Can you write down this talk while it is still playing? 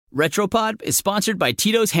Retropod is sponsored by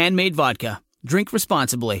Tito's Handmade Vodka. Drink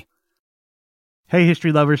responsibly. Hey,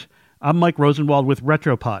 history lovers. I'm Mike Rosenwald with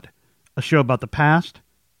Retropod, a show about the past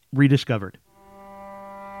rediscovered.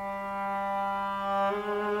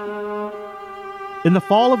 In the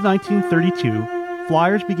fall of 1932,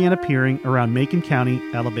 flyers began appearing around Macon County,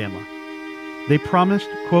 Alabama. They promised,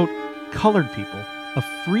 quote, colored people a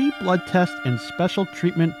free blood test and special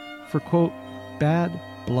treatment for, quote, bad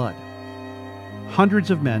blood. Hundreds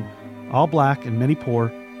of men, all black and many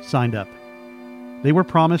poor, signed up. They were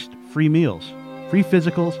promised free meals, free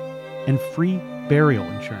physicals, and free burial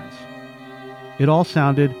insurance. It all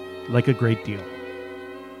sounded like a great deal.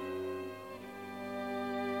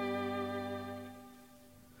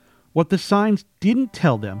 What the signs didn't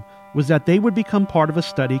tell them was that they would become part of a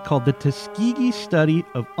study called the Tuskegee Study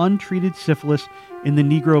of Untreated Syphilis in the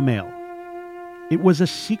Negro Male. It was a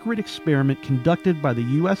secret experiment conducted by the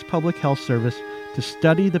U.S. Public Health Service to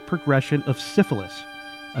study the progression of syphilis,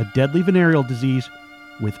 a deadly venereal disease,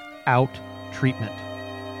 without treatment.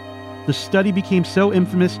 The study became so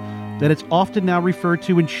infamous that it's often now referred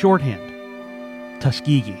to in shorthand,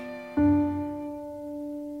 Tuskegee.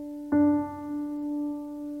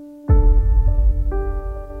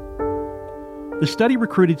 The study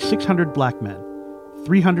recruited 600 black men.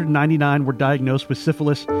 399 were diagnosed with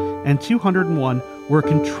syphilis, and 201 were a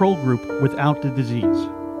control group without the disease.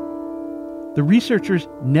 The researchers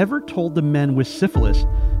never told the men with syphilis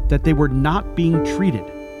that they were not being treated,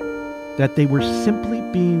 that they were simply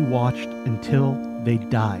being watched until they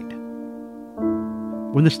died.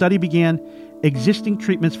 When the study began, existing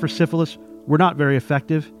treatments for syphilis were not very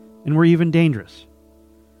effective and were even dangerous.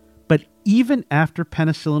 But even after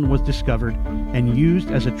penicillin was discovered and used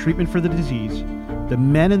as a treatment for the disease, the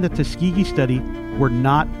men in the Tuskegee study were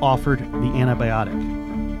not offered the antibiotic.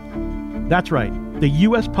 That's right, the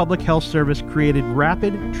U.S. Public Health Service created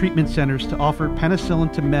rapid treatment centers to offer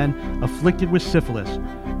penicillin to men afflicted with syphilis,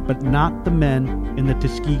 but not the men in the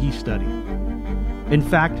Tuskegee study. In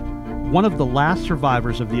fact, one of the last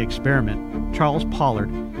survivors of the experiment, Charles Pollard,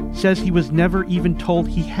 says he was never even told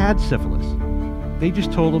he had syphilis. They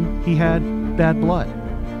just told him he had bad blood.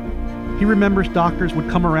 He remembers doctors would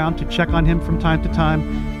come around to check on him from time to time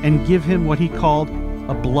and give him what he called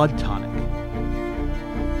a blood tonic.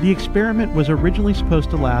 The experiment was originally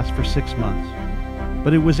supposed to last for 6 months,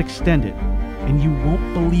 but it was extended, and you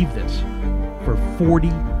won't believe this, for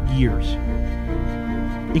 40 years.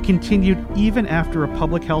 It continued even after a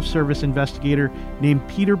public health service investigator named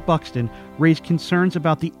Peter Buxton raised concerns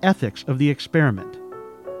about the ethics of the experiment.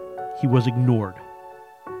 He was ignored.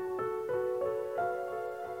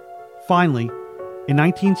 Finally, in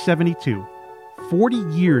 1972, 40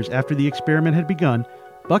 years after the experiment had begun,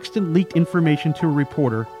 Buxton leaked information to a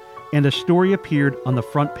reporter, and a story appeared on the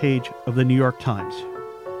front page of the New York Times.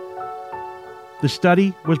 The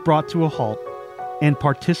study was brought to a halt, and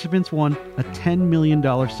participants won a $10 million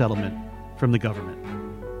settlement from the government.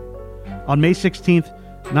 On May 16,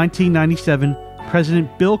 1997,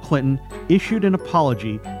 President Bill Clinton issued an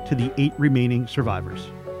apology to the 8 remaining survivors.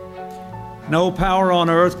 No power on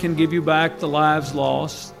earth can give you back the lives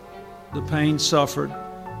lost, the pain suffered,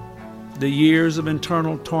 the years of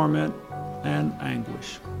internal torment and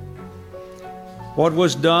anguish. What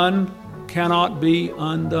was done cannot be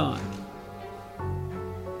undone,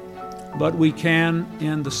 but we can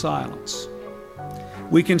end the silence.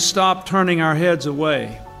 We can stop turning our heads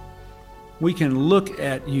away. We can look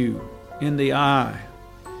at you in the eye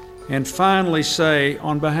and finally say,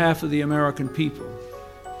 on behalf of the American people,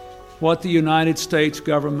 what the United States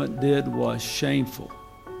government did was shameful,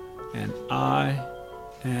 and I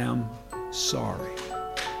am sorry.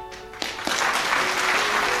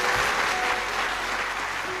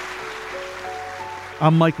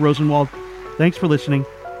 I'm Mike Rosenwald. Thanks for listening.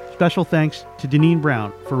 Special thanks to Deneen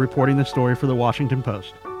Brown for reporting the story for the Washington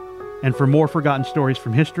Post. And for more forgotten stories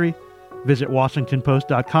from history, visit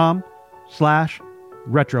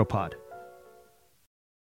WashingtonPost.com/Retropod.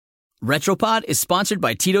 Retropod is sponsored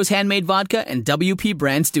by Tito's Handmade Vodka and WP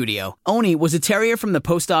Brand Studio. Oni was a terrier from the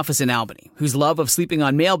post office in Albany, whose love of sleeping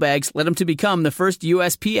on mailbags led him to become the first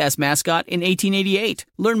USPS mascot in 1888.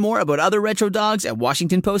 Learn more about other retro dogs at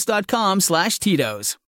WashingtonPost.com/Tito's.